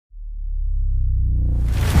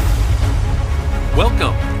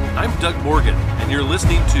Welcome. I'm Doug Morgan, and you're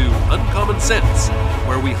listening to Uncommon Sense,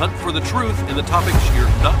 where we hunt for the truth in the topics you're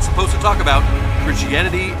not supposed to talk about: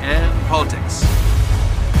 Christianity and politics.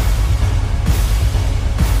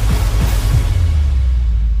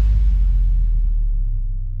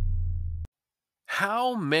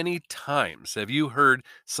 How many times have you heard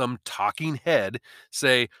some talking head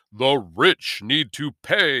say, the rich need to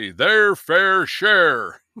pay their fair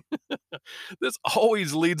share? This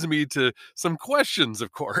always leads me to some questions,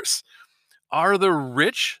 of course. Are the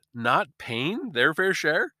rich not paying their fair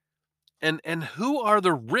share? And who are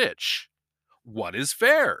the rich? What is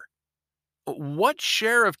fair? What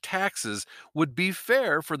share of taxes would be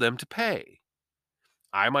fair for them to pay?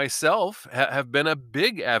 I myself have been a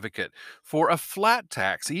big advocate for a flat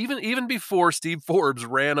tax, even before Steve Forbes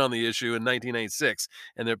ran on the issue in 1996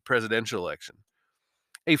 in the presidential election.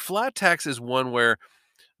 A flat tax is one where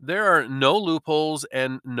there are no loopholes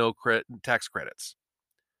and no tax credits.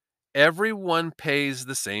 Everyone pays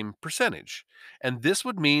the same percentage. And this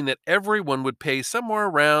would mean that everyone would pay somewhere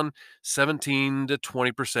around 17 to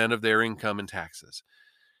 20% of their income in taxes.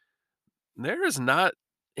 There is not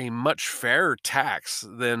a much fairer tax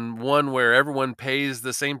than one where everyone pays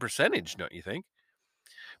the same percentage, don't you think?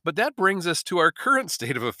 But that brings us to our current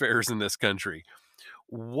state of affairs in this country.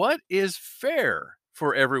 What is fair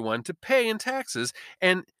for everyone to pay in taxes?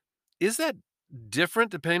 And is that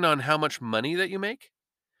different depending on how much money that you make?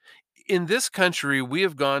 In this country, we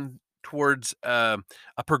have gone towards a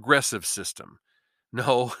progressive system.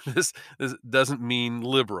 No, this doesn't mean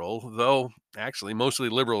liberal, though actually mostly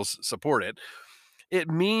liberals support it. It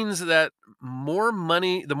means that the more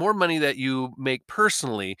money that you make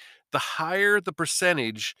personally, the higher the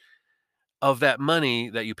percentage of that money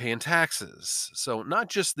that you pay in taxes. So not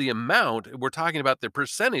just the amount, we're talking about the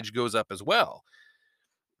percentage goes up as well.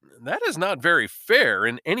 That is not very fair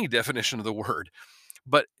in any definition of the word,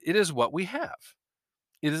 but it is what we have.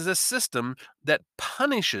 It is a system that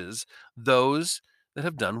punishes those that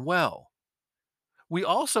have done well. We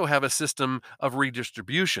also have a system of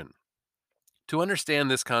redistribution. To understand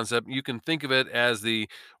this concept, you can think of it as the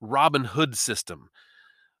Robin Hood system.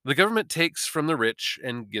 The government takes from the rich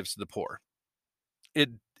and gives to the poor.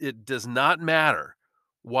 It it does not matter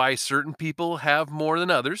why certain people have more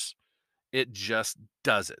than others. It just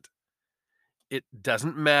does it. It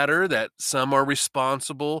doesn't matter that some are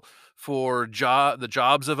responsible for the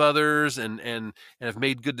jobs of others and have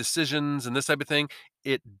made good decisions and this type of thing.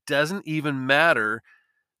 It doesn't even matter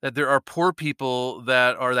that there are poor people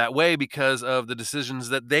that are that way because of the decisions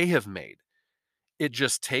that they have made. It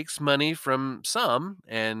just takes money from some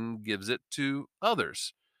and gives it to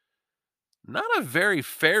others. Not a very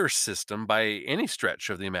fair system by any stretch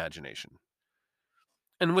of the imagination.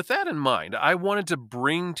 And with that in mind, I wanted to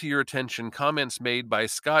bring to your attention comments made by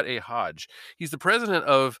Scott A. Hodge. He's the president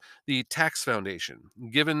of the Tax Foundation.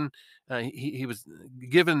 He was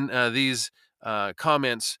given these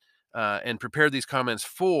comments and prepared these comments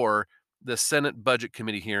for the Senate Budget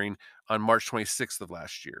Committee hearing on March 26th of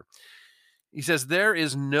last year. He says there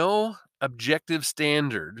is no objective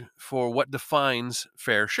standard for what defines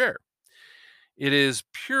fair share. It is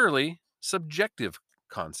purely subjective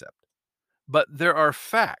concept. But there are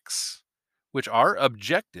facts which are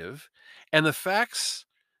objective, and the facts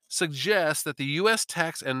suggest that the US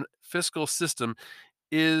tax and fiscal system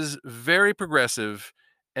is very progressive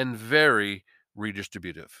and very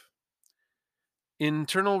redistributive.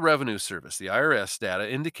 Internal Revenue Service, the IRS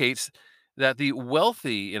data indicates that the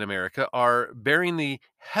wealthy in America are bearing the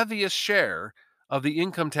heaviest share of the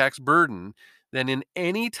income tax burden than in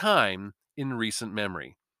any time in recent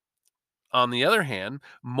memory. On the other hand,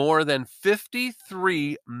 more than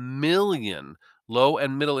 53 million low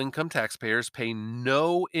and middle income taxpayers pay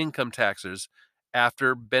no income taxes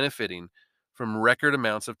after benefiting from record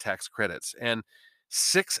amounts of tax credits. And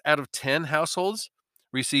 6 out of 10 households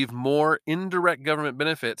receive more indirect government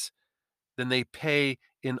benefits than they pay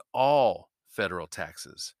in all federal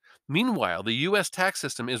taxes. Meanwhile, the US tax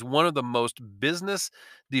system is one of the most business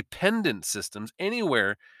dependent systems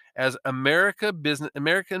anywhere, as American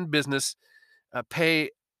business pay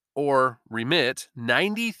or remit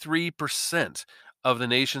 93% of the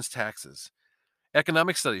nation's taxes.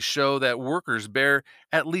 Economic studies show that workers bear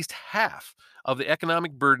at least half of the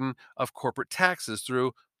economic burden of corporate taxes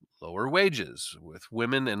through lower wages, with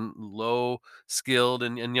women and low skilled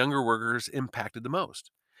and younger workers impacted the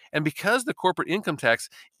most. And because the corporate income tax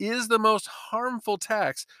is the most harmful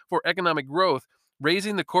tax for economic growth,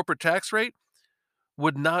 raising the corporate tax rate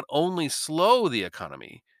would not only slow the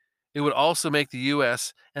economy, it would also make the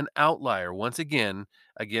U.S. an outlier once again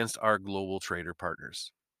against our global trader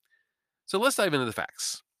partners. So let's dive into the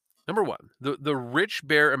facts. Number one, the rich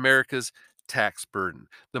bear America's tax burden.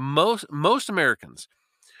 The most Americans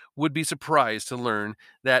would be surprised to learn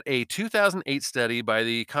that a 2008 study by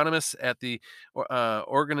the economists at the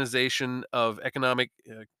Organization of Economic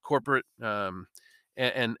Corporate and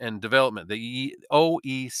Development, the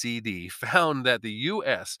OECD, found that the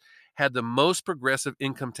U.S. had the most progressive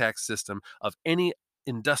income tax system of any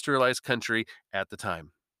industrialized country at the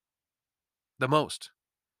time. The most.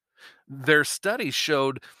 Their study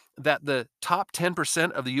showed that the top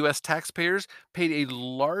 10% of the US taxpayers paid a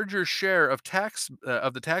larger share of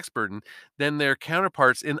the tax burden than their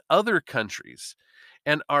counterparts in other countries.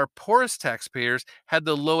 And our poorest taxpayers had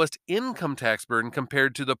the lowest income tax burden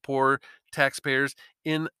compared to the poor taxpayers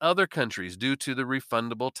in other countries due to the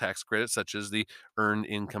refundable tax credits such as the earned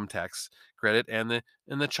income tax credit and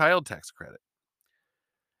the child tax credit.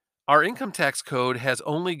 Our income tax code has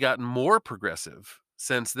only gotten more progressive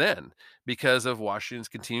since then because of Washington's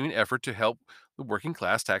continuing effort to help the working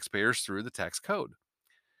class taxpayers through the tax code.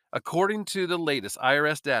 According to the latest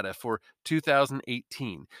IRS data for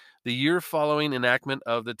 2018, the year following enactment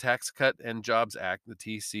of the Tax Cut and Jobs Act, the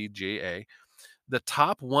TCJA, the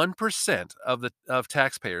top 1% of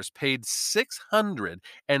taxpayers paid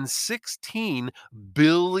 $616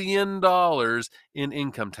 billion in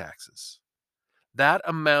income taxes. That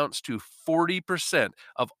amounts to 40%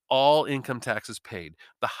 of all income taxes paid,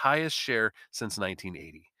 the highest share since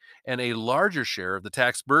 1980, and a larger share of the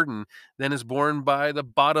tax burden than is borne by the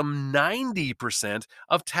bottom 90%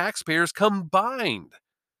 of taxpayers combined.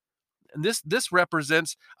 And this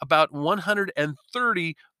represents about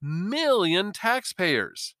 130 million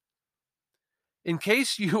taxpayers. In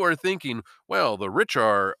case you are thinking, well, the rich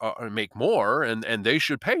make more and they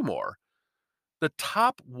should pay more. The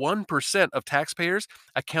top 1% of taxpayers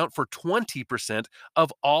account for 20%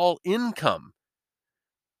 of all income.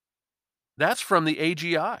 That's from the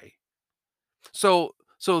AGI. So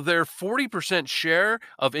their 40% share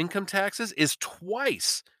of income taxes is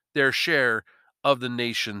twice their share of the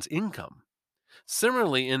nation's income.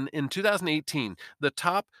 Similarly, in 2018, the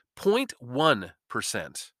top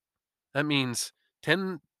 0.1%, that means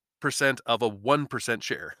 10% of a 1%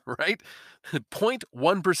 share, right?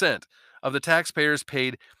 0.1% of the taxpayers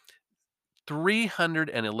paid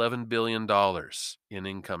 $311 billion in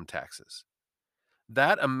income taxes.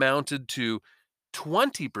 That amounted to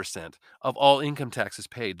 20% of all income taxes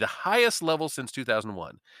paid, the highest level since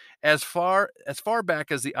 2001. As far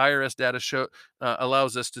back as the IRS data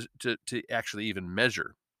allows us to actually even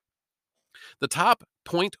measure. The top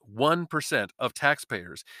 0.1% of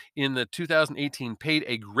taxpayers in the 2018 paid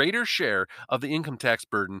a greater share of the income tax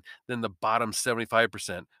burden than the bottom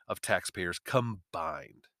 75% of taxpayers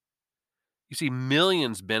combined. You see,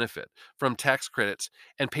 millions benefit from tax credits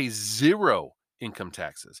and pay zero income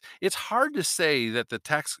taxes. It's hard to say that the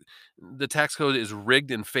tax code is rigged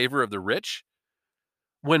in favor of the rich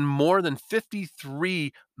when more than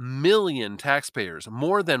 53 million taxpayers,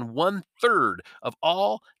 more than one third of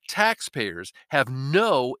all taxpayers, have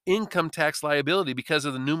no income tax liability because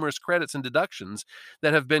of the numerous credits and deductions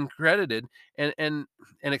that have been credited and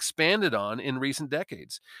expanded on in recent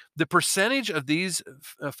decades. The percentage of these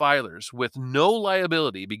filers with no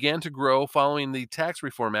liability began to grow following the Tax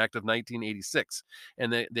Reform Act of 1986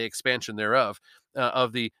 and the expansion thereof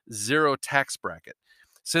of the zero tax bracket.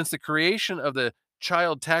 Since the creation of the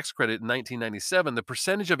child tax credit in 1997, the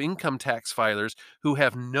percentage of income tax filers who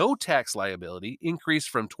have no tax liability increased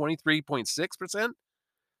from 23.6%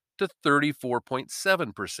 to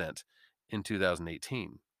 34.7% in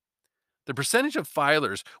 2018. The percentage of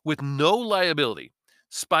filers with no liability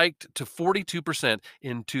spiked to 42%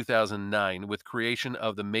 in 2009 with creation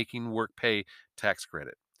of the Making Work Pay tax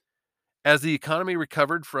credit. As the economy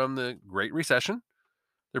recovered from the Great Recession,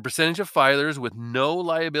 the percentage of filers with no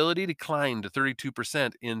liability declined to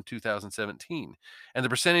 32% in 2017, and the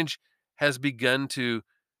percentage has begun to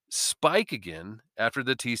spike again after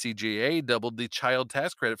the TCJA doubled the child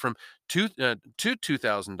tax credit to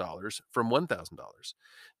 $2,000 from $1,000.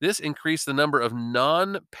 This increased the number of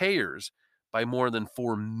non-payers by more than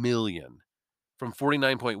 4 million, from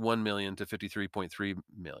 49.1 million to 53.3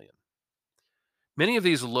 million. Many of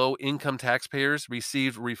these low income taxpayers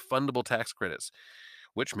received refundable tax credits,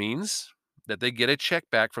 which means that they get a check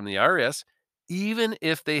back from the IRS even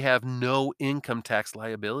if they have no income tax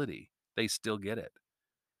liability. They still get it.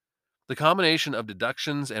 The combination of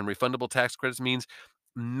deductions and refundable tax credits means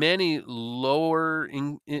many lower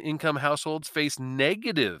income households face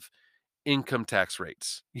negative income tax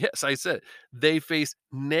rates. Yes, I said it. They face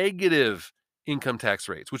negative income tax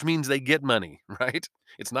rates, which means they get money, right?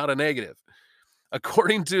 It's not a negative.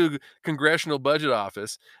 According to Congressional Budget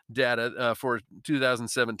Office data for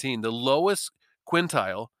 2017, the lowest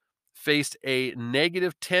quintile faced a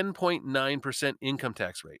negative 10.9% income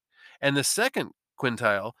tax rate, and the second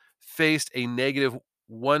quintile faced a negative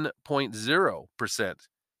 1.0%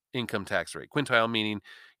 income tax rate. Quintile meaning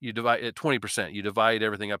you divide at 20%, you divide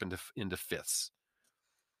everything up into fifths.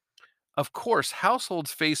 Of course,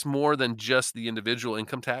 households face more than just the individual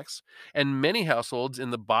income tax, and many households in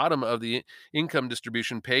the bottom of the income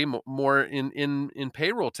distribution pay more in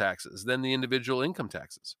payroll taxes than the individual income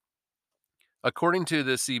taxes. According to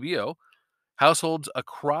the CBO, households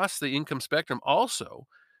across the income spectrum also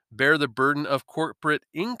bear the burden of corporate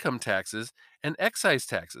income taxes and excise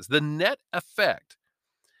taxes. The net effect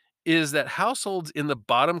is that households in the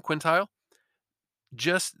bottom quintile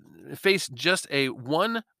just face just a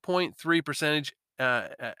 1.3 percentage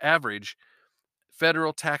average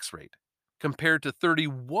federal tax rate compared to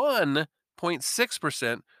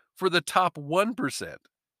 31.6% for the top 1%.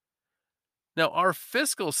 Now, our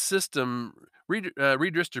fiscal system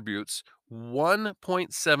redistributes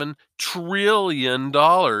 $1.7 trillion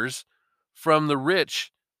from the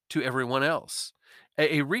rich to everyone else.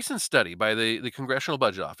 A recent study by the Congressional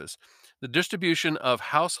Budget Office, the distribution of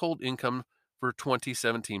household income for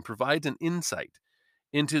 2017 provides an insight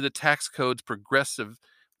into the tax code's progressiveness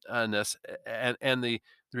and the,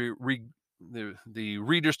 re, the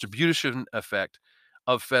redistribution effect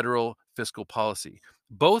of federal fiscal policy,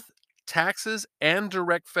 both taxes and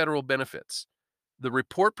direct federal benefits. The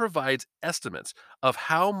report provides estimates of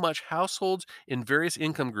how much households in various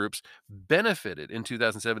income groups benefited in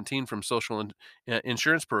 2017 from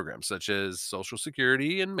insurance programs such as Social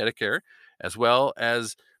Security and Medicare, as well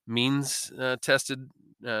as means tested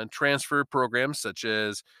transfer programs such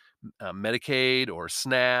as Medicaid or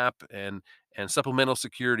SNAP and supplemental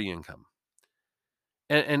security income.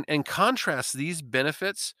 And contrast these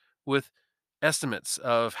benefits with estimates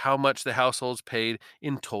of how much the households paid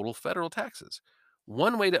in total federal taxes.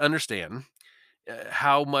 One way to understand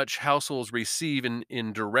how much households receive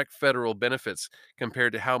in direct federal benefits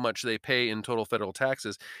compared to how much they pay in total federal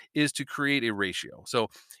taxes is to create a ratio. So,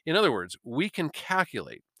 in other words, we can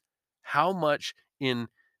calculate how much in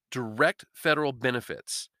direct federal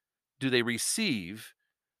benefits do they receive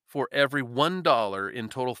for every $1 in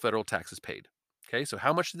total federal taxes paid. Okay, so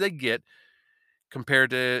how much do they get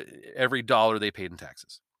compared to every dollar they paid in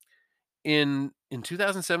taxes? In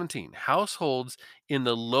 2017, households in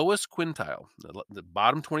the lowest quintile, the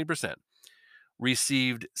bottom 20%,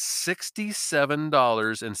 received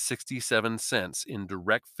 $67.67 in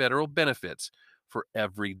direct federal benefits for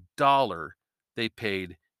every dollar they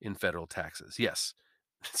paid in federal taxes. Yes.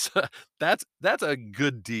 So that's a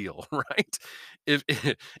good deal, right? If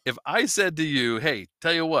if I said to you, "Hey,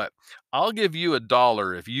 tell you what, I'll give you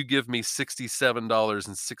 $1 if you give me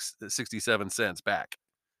 $67.67 back."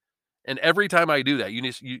 And every time I do that, you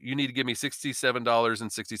need to give me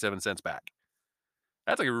 $67.67 back.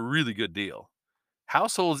 That's like a really good deal.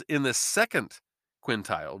 Households in the second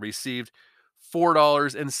quintile received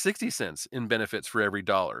 $4.60 in benefits for every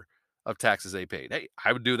dollar of taxes they paid. Hey,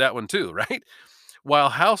 I would do that one too, right? While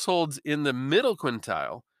households in the middle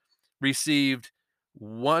quintile received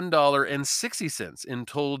 $1.60 in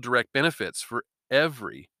total direct benefits for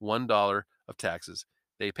every $1 of taxes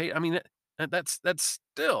they paid. I mean, that's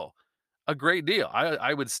still a great deal.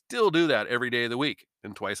 I would still do that every day of the week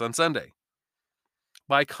and twice on Sunday.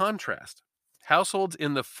 By contrast, households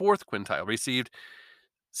in the fourth quintile received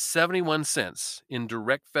 71 cents in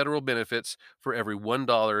direct federal benefits for every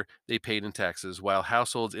 $1 they paid in taxes, while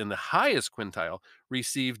households in the highest quintile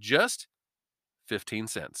received just 15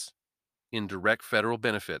 cents in direct federal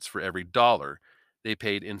benefits for every dollar they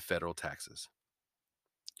paid in federal taxes.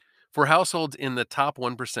 For households in the top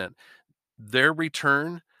 1%, their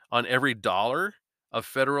return on every dollar of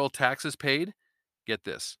federal taxes paid, get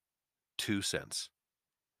this, 2 cents.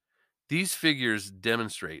 These figures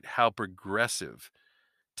demonstrate how progressive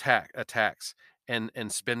tax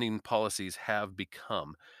and spending policies have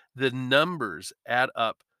become. The numbers add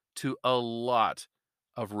up to a lot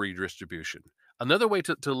of redistribution. Another way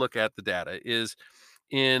to look at the data is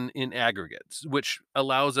in aggregates, which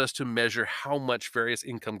allows us to measure how much various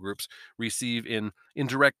income groups receive in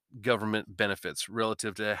direct government benefits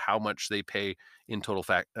relative to how much they pay in total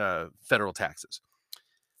federal taxes.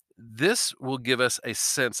 This will give us a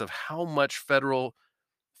sense of how much federal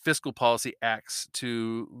fiscal policy acts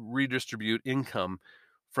to redistribute income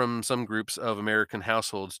from some groups of American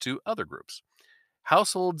households to other groups.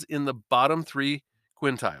 Households in the bottom three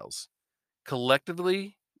quintiles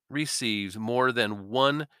collectively receives more than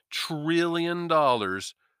 $1 trillion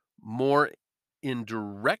more in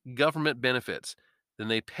direct government benefits than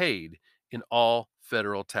they paid in all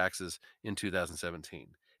federal taxes in 2017.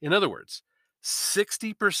 In other words,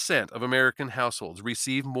 60% of American households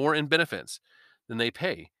receive more in benefits than they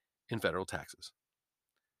pay in federal taxes.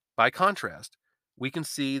 By contrast, we can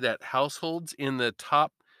see that households in the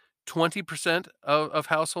top 20% of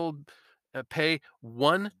household pay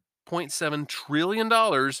 $1.7 trillion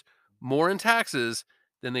dollars more in taxes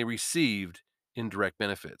than they received in direct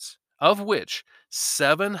benefits, of which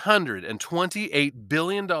 $728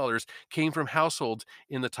 billion dollars came from households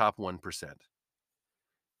in the top 1%.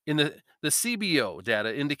 In the CBO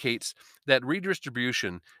data indicates that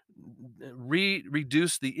redistribution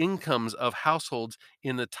reduced the incomes of households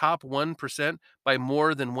in the top 1% by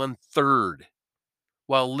more than one third,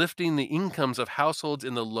 while lifting the incomes of households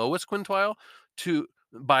in the lowest quintile to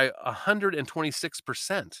by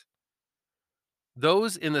 126%.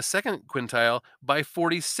 Those in the second quintile by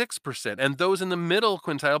 46%, and those in the middle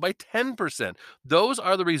quintile by 10%. Those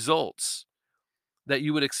are the results that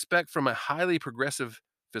you would expect from a highly progressive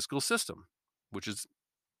fiscal system, which is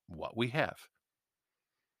what we have.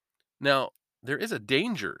 Now, there is a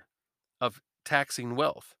danger of taxing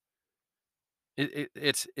wealth.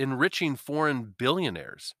 It's enriching foreign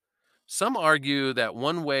billionaires. Some argue that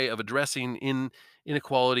one way of addressing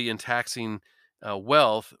inequality and taxing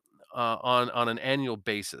wealth on an annual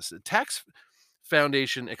basis. The Tax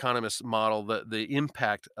Foundation economists model the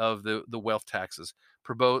impact of the wealth taxes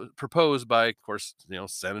proposed by, of course,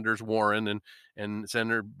 Senators Warren and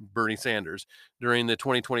Senator Bernie Sanders during the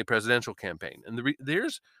 2020 presidential campaign. And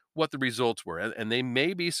there's what the results were, and they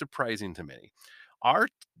may be surprising to many. Our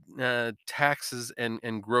taxes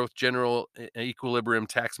and growth general equilibrium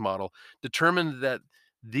tax model determined that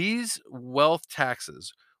these wealth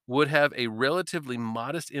taxes would have a relatively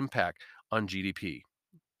modest impact on GDP,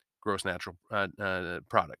 gross natural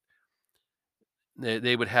product.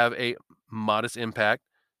 They would have a modest impact,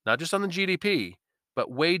 not just on the GDP,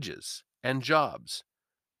 but wages and jobs,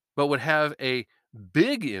 but would have a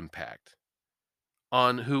big impact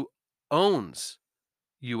on who owns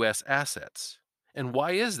US assets. And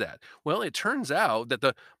why is that? Well, it turns out that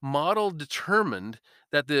the model determined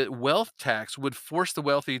that the wealth tax would force the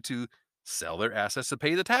wealthy to sell their assets to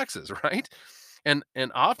pay the taxes, right? And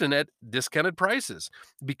often at discounted prices.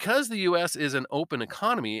 Because the US is an open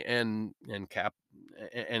economy and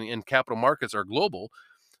capital markets are global,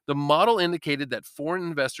 the model indicated that foreign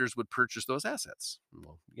investors would purchase those assets.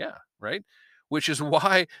 Well, yeah, right? Which is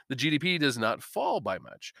why the GDP does not fall by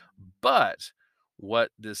much. But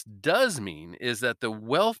what this does mean is that the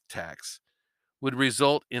wealth tax would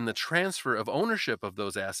result in the transfer of ownership of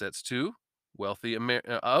those assets to wealthy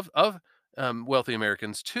wealthy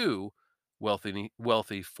Americans to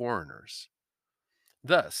wealthy foreigners.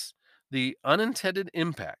 Thus, the unintended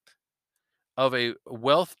impact of a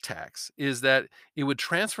wealth tax is that it would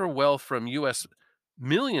transfer wealth from U.S.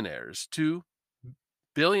 millionaires to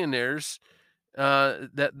billionaires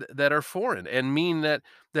that are foreign, and mean that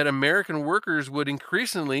American workers would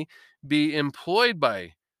increasingly be employed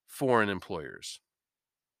by foreign employers.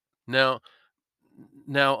 Now,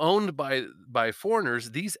 owned by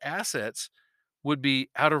foreigners, these assets would be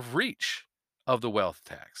out of reach of the wealth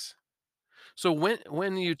tax. So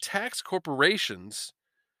when you tax corporations,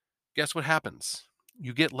 guess what happens?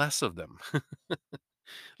 You get less of them.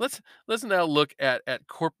 Let's now look at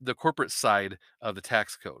the corporate side of the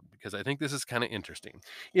tax code, because I think this is kind of interesting.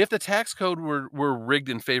 If the tax code were rigged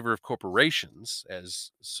in favor of corporations,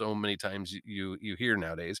 as so many times you hear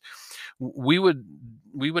nowadays, we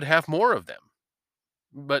would have more of them.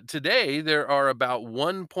 But today there are about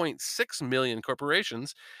 1.6 million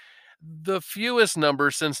corporations, the fewest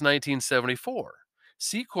number since 1974.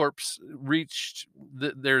 C corps reached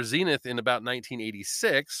their zenith in about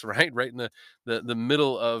 1986, right in the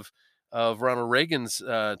middle of Ronald Reagan's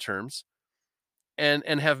terms,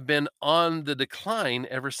 and have been on the decline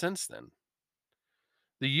ever since then.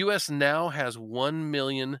 The U.S. now has 1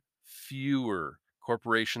 million fewer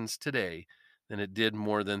corporations today than it did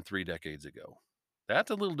more than 3 decades ago. That's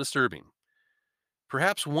a little disturbing.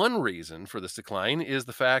 Perhaps one reason for this decline is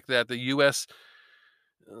the fact that the U.S.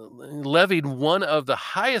 Levied one of the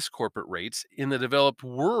highest corporate rates in the developed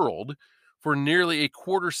world for nearly a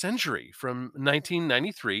quarter century, from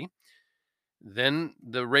 1993. Then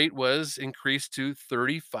the rate was increased to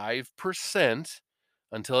 35%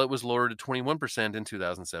 until it was lowered to 21% in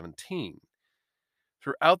 2017.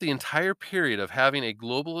 Throughout the entire period of having a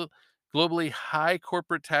globally high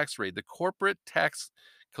corporate tax rate, the corporate tax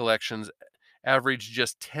collections averaged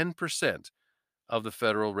just 10% of the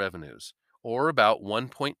federal revenues, or about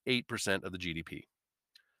 1.8% of the GDP.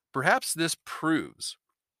 Perhaps this proves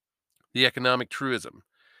The economic truism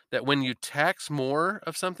that when you tax more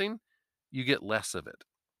of something, you get less of it.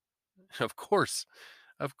 Of course,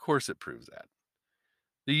 of course it proves that.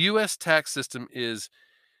 The US tax system is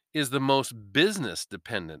the most business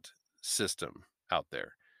dependent system out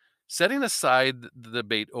there. Setting aside the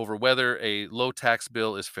debate over whether a low tax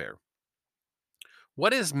bill is fair,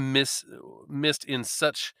 what is missed in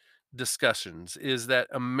such discussions is that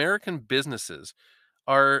American businesses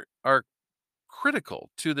are critical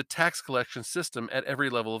to the tax collection system at every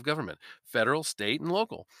level of government, federal, state, and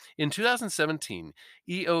local. In 2017,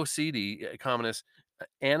 EOCD economist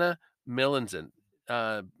Anna Melanson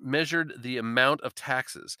measured the amount of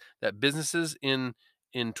taxes that businesses in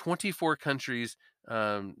 24 countries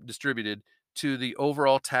distributed to the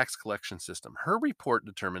overall tax collection system. Her report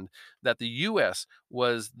determined that the U.S.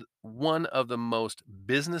 was one of the most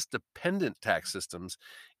business dependent tax systems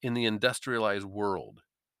in the industrialized world.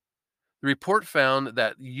 The report found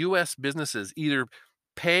that US businesses either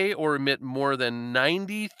pay or emit more than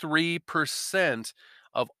 93%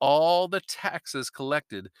 of all the taxes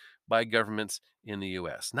collected by governments in the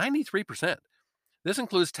US. 93%. This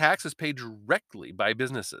includes taxes paid directly by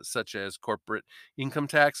businesses, such as corporate income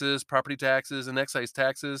taxes, property taxes, and excise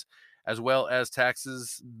taxes, as well as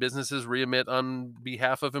taxes businesses remit on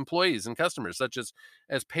behalf of employees and customers, such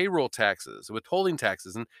as payroll taxes, withholding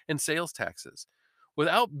taxes, and sales taxes.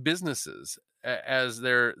 Without businesses as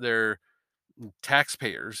their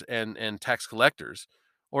taxpayers and tax collectors,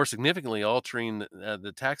 or significantly altering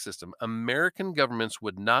the tax system, American governments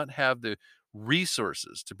would not have the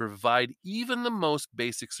resources to provide even the most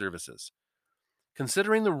basic services.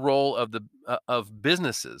 Considering the role of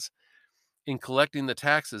businesses in collecting the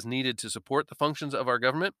taxes needed to support the functions of our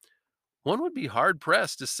government, one would be hard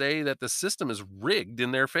pressed to say that the system is rigged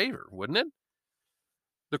in their favor, wouldn't it?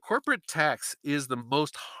 The corporate tax is the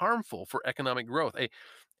most harmful for economic growth.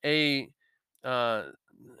 A uh,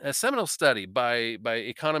 a seminal study by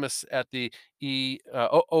economists at the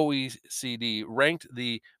OECD ranked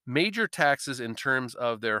the major taxes in terms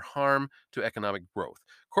of their harm to economic growth.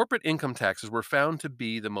 Corporate income taxes were found to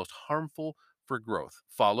be the most harmful for growth,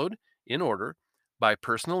 followed in order by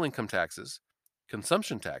personal income taxes,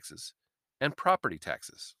 consumption taxes, and property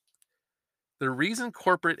taxes. The reason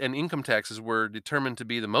corporate and income taxes were determined to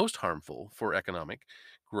be the most harmful for economic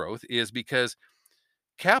growth is because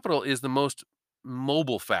capital is the most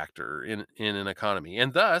mobile factor in an economy,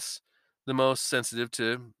 and thus the most sensitive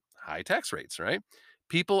to high tax rates, right?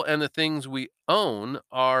 People and the things we own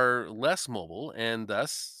are less mobile and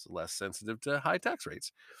thus less sensitive to high tax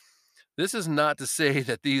rates. This is not to say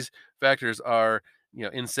that these factors are,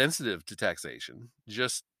 insensitive to taxation,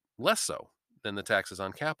 just less so than the taxes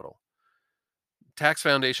on capital. Tax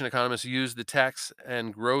Foundation economists use the tax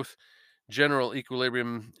and growth general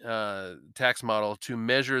equilibrium tax model to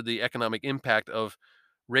measure the economic impact of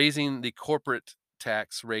raising the corporate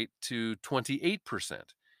tax rate to 28%.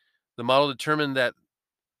 The model determined that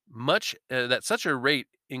such a rate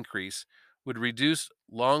increase would reduce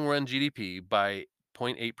long-run GDP by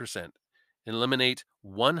 0.8%, eliminate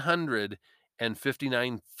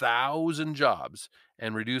 159,000 jobs,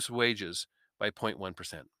 and reduce wages by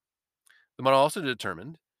 0.1%. The model also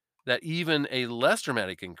determined that even a less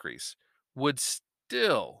dramatic increase would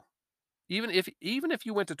still, even if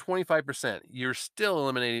you went to 25%, you're still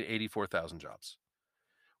eliminating 84,000 jobs.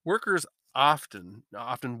 Workers often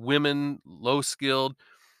women, low skilled,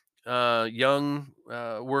 young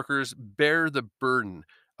workers bear the burden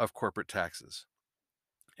of corporate taxes.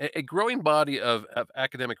 A growing body of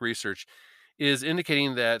academic research is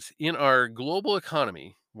indicating that in our global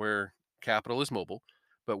economy, where capital is mobile,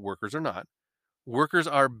 but workers are not, workers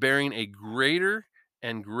are bearing a greater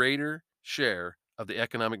and greater share of the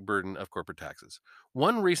economic burden of corporate taxes.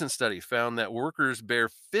 One recent study found that workers bear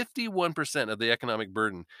 51% of the economic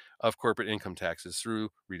burden of corporate income taxes through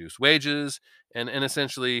reduced wages and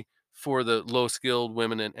essentially for the low skilled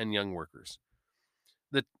women and young workers.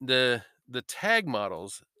 The tag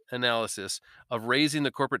models analysis of raising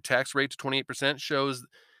the corporate tax rate to 28% shows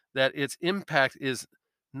that its impact is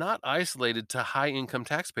not isolated to high income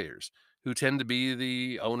taxpayers who tend to be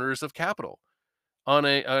the owners of capital. On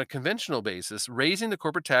a conventional basis, raising the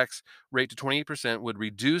corporate tax rate to 28% would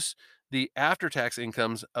reduce the after tax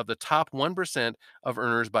incomes of the top 1% of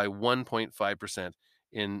earners by 1.5%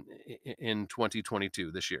 in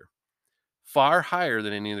 2022, this year, far higher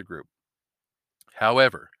than any other group.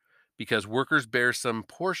 However, because workers bear some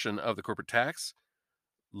portion of the corporate tax,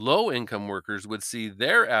 low income workers would see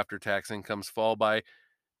their after tax incomes fall by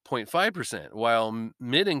 0.5%, while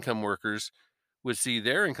mid income workers would see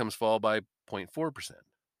their incomes fall by 0.4%.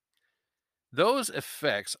 Those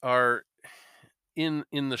effects are in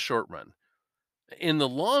the short run. In the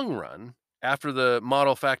long run, after the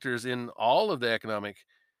model factors in all of the economic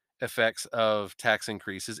effects of tax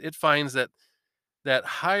increases, it finds that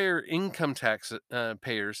higher income tax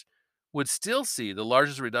payers would still see the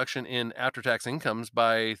largest reduction in after-tax incomes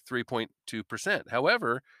by 3.2%.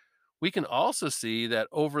 However, we can also see that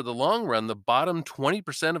over the long run, the bottom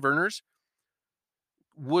 20% of earners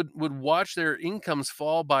would watch their incomes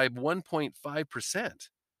fall by 1.5%,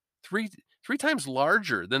 three three times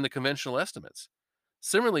larger than the conventional estimates.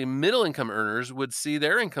 Similarly, middle income earners would see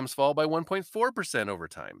their incomes fall by 1.4% over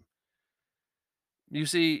time. You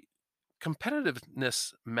see,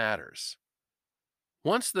 competitiveness matters.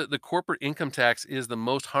 Once the corporate income tax is the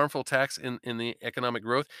most harmful tax in the economic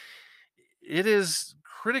growth, it is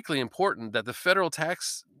critically important that the federal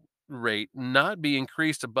tax rate not be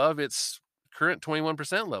increased above its current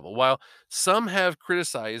 21% level. While some have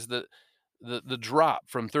criticized the drop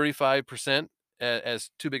from 35% as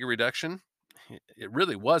too big a reduction, it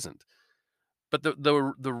really wasn't. But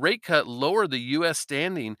the rate cut lowered the U.S.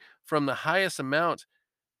 standing from the highest amount,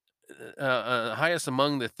 highest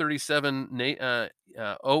among the 37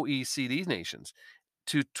 OECD nations,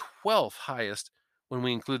 to 12th highest when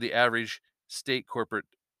we include the average state corporate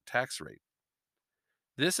tax rate.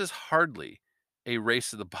 This is hardly a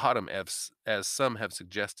race to the bottom, as some have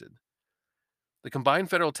suggested. The combined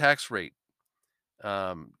federal tax rate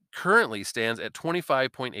currently stands at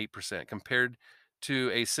 25.8% compared to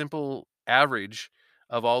a simple average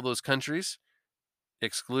of all those countries,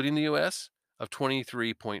 excluding the US, of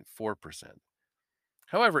 23.4%.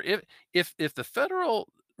 However, if the federal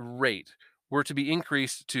rate were to be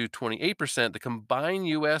increased to 28%, the combined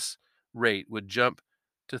US rate would jump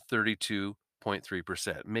to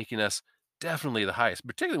 32.3%, making us definitely the highest,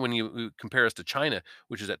 particularly when you compare us to China,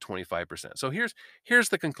 which is at 25%. So here's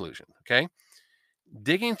the conclusion, okay?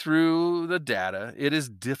 Digging through the data, it is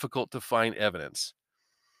difficult to find evidence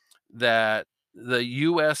that the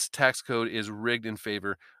US tax code is rigged in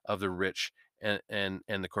favor of the rich and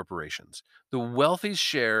the corporations. The wealthy's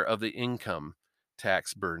share of the income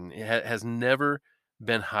tax burden has never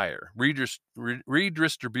been higher.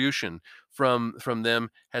 Redistribution from them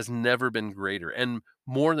has never been greater. And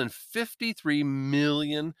more than 53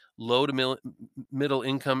 million low to middle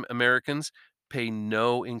income Americans pay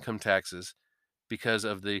no income taxes because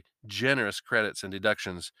of the generous credits and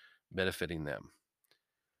deductions benefiting them.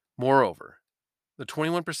 Moreover, the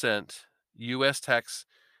 21% US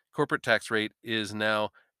corporate tax rate is now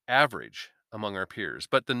average among our peers,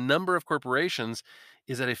 but the number of corporations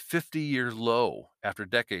is at a 50-year low after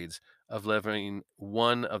decades of levying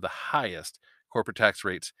one of the highest corporate tax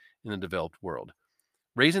rates in the developed world.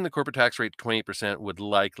 Raising the corporate tax rate to 28% would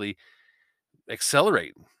likely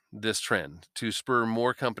accelerate this trend to spur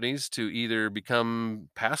more companies to either become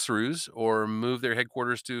pass-throughs or move their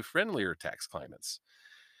headquarters to friendlier tax climates.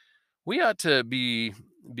 We ought to be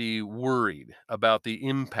worried about the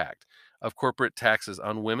impact of corporate taxes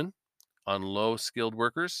on women, on low-skilled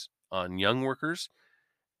workers, on young workers,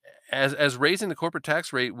 as raising the corporate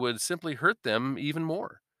tax rate would simply hurt them even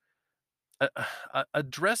more.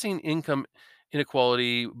 Addressing income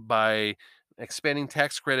inequality by expanding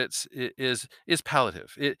tax credits is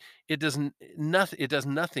palliative. It does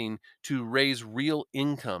nothing to raise real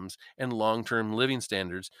incomes and long-term living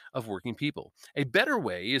standards of working people. A better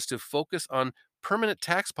way is to focus on permanent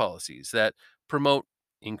tax policies that promote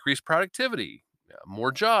increased productivity,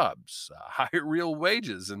 more jobs, higher real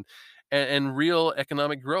wages, and real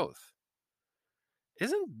economic growth.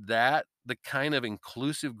 Isn't that the kind of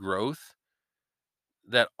inclusive growth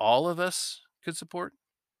that all of us could support?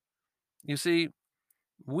 You see,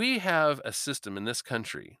 we have a system in this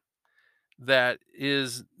country that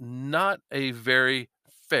is not a very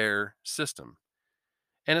fair system.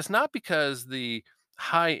 And it's not because the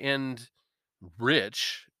high end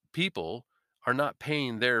rich people are not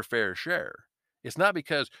paying their fair share. It's not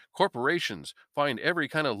because corporations find every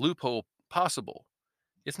kind of loophole possible.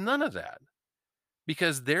 It's none of that,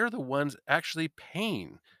 because they're the ones actually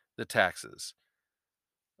paying the taxes.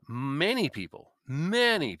 Many people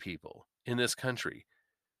in this country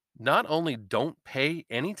not only don't pay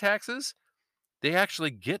any taxes, they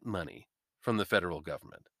actually get money from the federal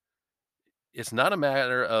government. It's not a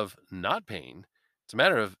matter of not paying, it's a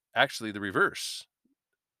matter of actually the reverse,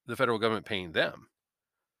 the federal government paying them.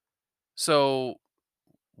 So,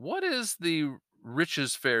 what is the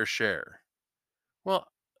rich's fair share? Well,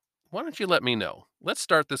 why don't you let me know? Let's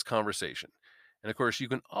start this conversation. And of course, you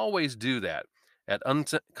can always do that at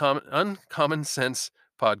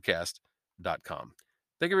uncommonsenspodcast.com.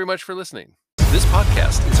 Thank you very much for listening. This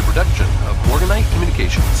podcast is a production of Morganite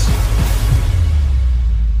Communications.